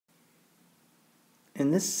In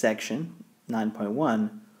this section, 9.1,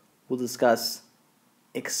 we'll discuss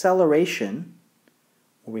acceleration,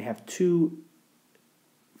 where we have two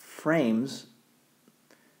frames.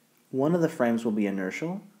 One of the frames will be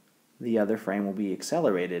inertial, the other frame will be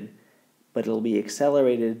accelerated, but it'll be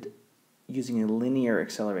accelerated using a linear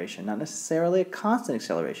acceleration, not necessarily a constant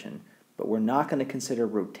acceleration, but we're not going to consider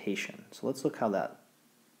rotation. So let's look how that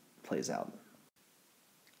plays out.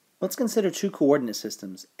 Let's consider two coordinate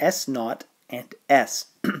systems, S0 and S.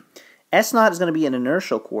 S0 is going to be an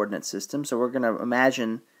inertial coordinate system, so we're going to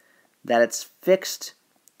imagine that it's fixed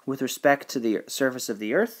with respect to the surface of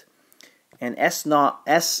the Earth. And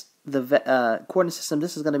S0, the coordinate system,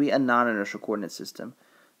 this is going to be a non-inertial coordinate system.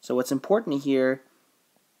 So what's important here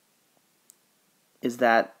is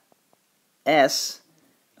that S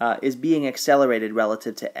is being accelerated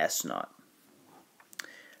relative to S0.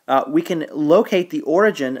 We can locate the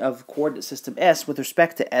origin of coordinate system S with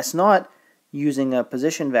respect to S0 using a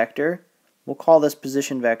position vector. We'll call this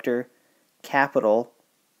position vector capital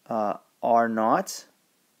R0.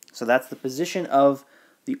 So that's the position of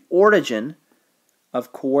the origin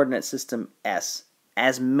of coordinate system S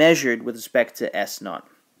as measured with respect to S0.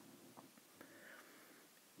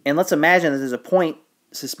 And let's imagine that there's a point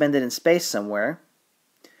suspended in space somewhere.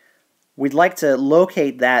 We'd like to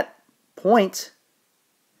locate that point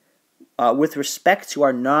with respect to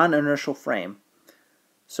our non-inertial frame.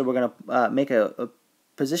 So we're going to make a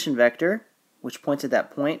position vector which points at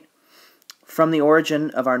that point from the origin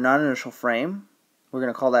of our non-inertial frame. We're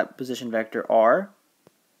going to call that position vector R.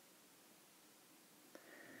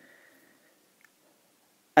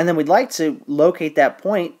 And then we'd like to locate that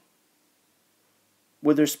point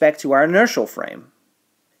with respect to our inertial frame.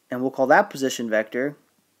 And we'll call that position vector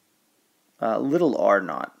little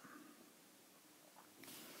r0.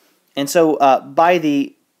 And so by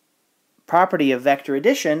the property of vector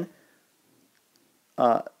addition,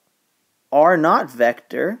 r0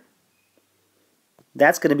 vector,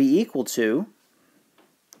 that's going to be equal to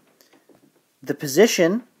the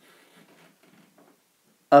position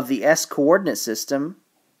of the S coordinate system,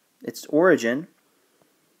 its origin,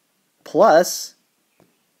 plus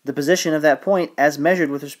the position of that point as measured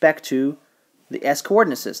with respect to the S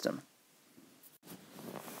coordinate system.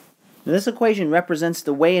 Now, this equation represents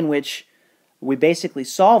the way in which we basically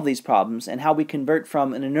solve these problems and how we convert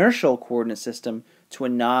from an inertial coordinate system to a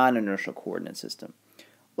non-inertial coordinate system.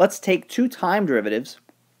 Let's take two time derivatives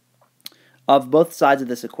of both sides of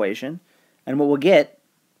this equation, and what we'll get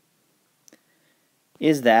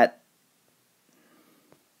is that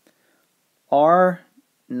r0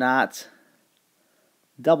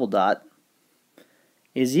 double dot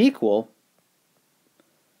is equal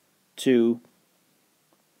to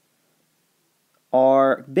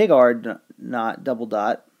big R naught double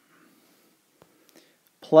dot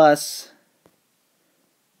plus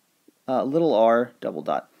little r double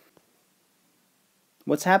dot.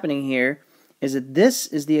 What's happening here is that this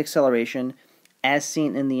is the acceleration as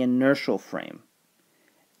seen in the inertial frame,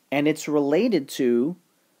 and it's related to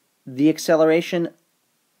the acceleration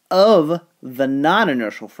of the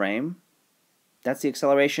non-inertial frame. That's the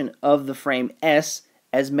acceleration of the frame S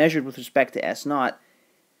as measured with respect to S0,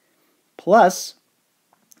 plus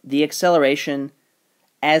the acceleration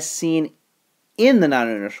as seen in the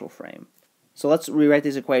non-inertial frame. So let's rewrite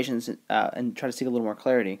these equations and try to see a little more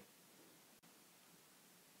clarity.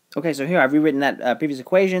 Okay, so here I've rewritten that previous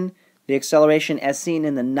equation. The acceleration as seen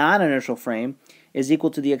in the non-inertial frame is equal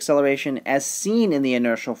to the acceleration as seen in the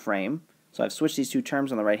inertial frame. So I've switched these two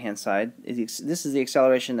terms on the right-hand side. This is the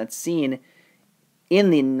acceleration that's seen in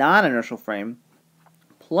the non-inertial frame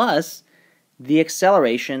plus the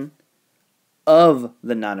acceleration of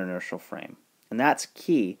the non-inertial frame. And that's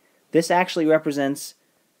key. This actually represents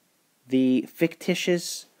the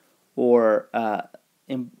fictitious or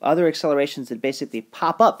other accelerations that basically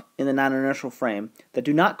pop up in the non-inertial frame that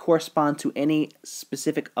do not correspond to any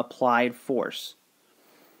specific applied force.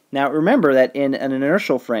 Now remember that in an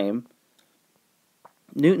inertial frame,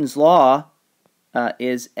 Newton's law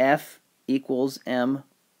is F equals m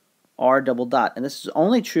r double dot, and this is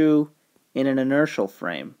only true in an inertial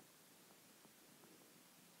frame.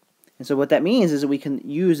 And so what that means is that we can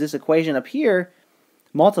use this equation up here,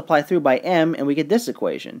 multiply through by m, and we get this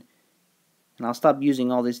equation. And I'll stop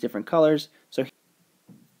using all these different colors. So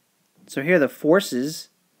here are the forces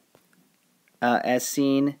as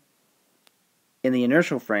seen in the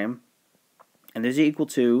inertial frame, and these are equal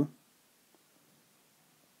to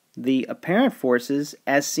the apparent forces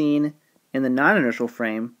as seen in the non-inertial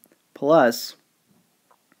frame plus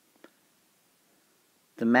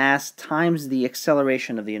the mass times the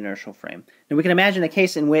acceleration of the inertial frame. Now we can imagine a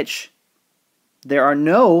case in which there are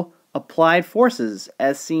no applied forces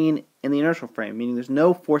as seen in the inertial frame, meaning there's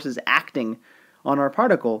no forces acting on our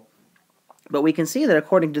particle. But we can see that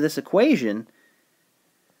according to this equation,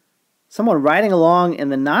 someone riding along in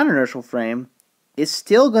the non-inertial frame is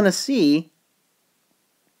still going to see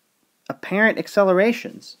apparent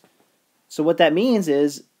accelerations. So what that means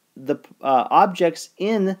is the objects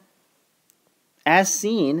as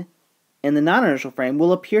seen in the non-inertial frame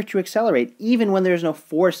will appear to accelerate even when there's no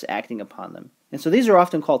force acting upon them. And so these are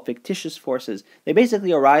often called fictitious forces. They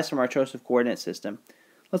basically arise from our Joseph coordinate system.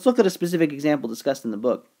 Let's look at a specific example discussed in the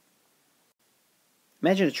book.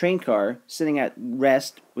 Imagine a train car sitting at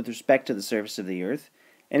rest with respect to the surface of the Earth,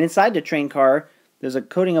 and inside the train car there's a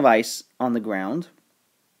coating of ice on the ground,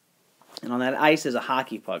 and on that ice is a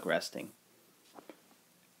hockey puck resting.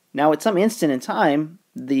 Now at some instant in time,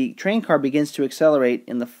 the train car begins to accelerate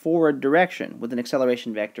in the forward direction with an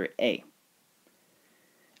acceleration vector a.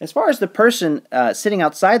 As far as the person sitting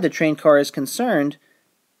outside the train car is concerned,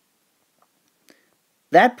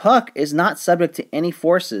 that puck is not subject to any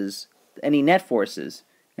forces, any net forces,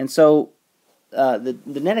 and so the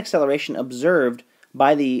net acceleration observed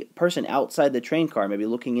by the person outside the train car, maybe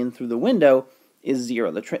looking in through the window, is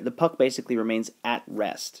zero. The puck basically remains at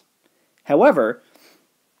rest. However,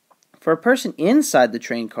 for a person inside the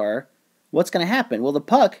train car, what's going to happen? Well, the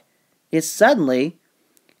puck is suddenly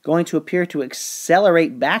going to appear to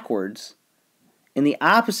accelerate backwards in the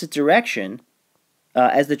opposite direction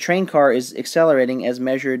as the train car is accelerating as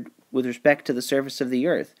measured with respect to the surface of the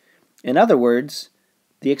Earth. In other words,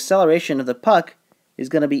 the acceleration of the puck is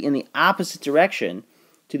going to be in the opposite direction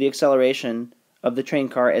to the acceleration of the train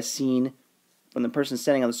car as seen when the person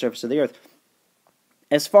standing on the surface of the Earth.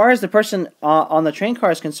 As far as the person on the train car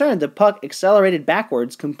is concerned, the puck accelerated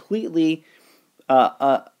backwards completely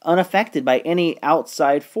unaffected by any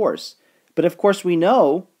outside force. But of course we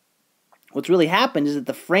know what's really happened is that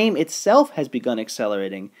the frame itself has begun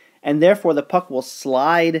accelerating, and therefore the puck will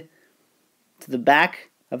slide to the back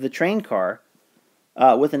of the train car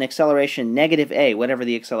with an acceleration negative a, whatever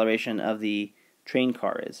the acceleration of the train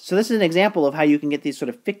car is. So this is an example of how you can get these sort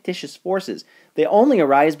of fictitious forces. They only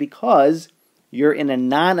arise because you're in a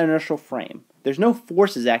non-inertial frame. There's no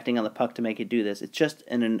forces acting on the puck to make it do this. It's just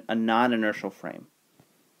in a non-inertial frame.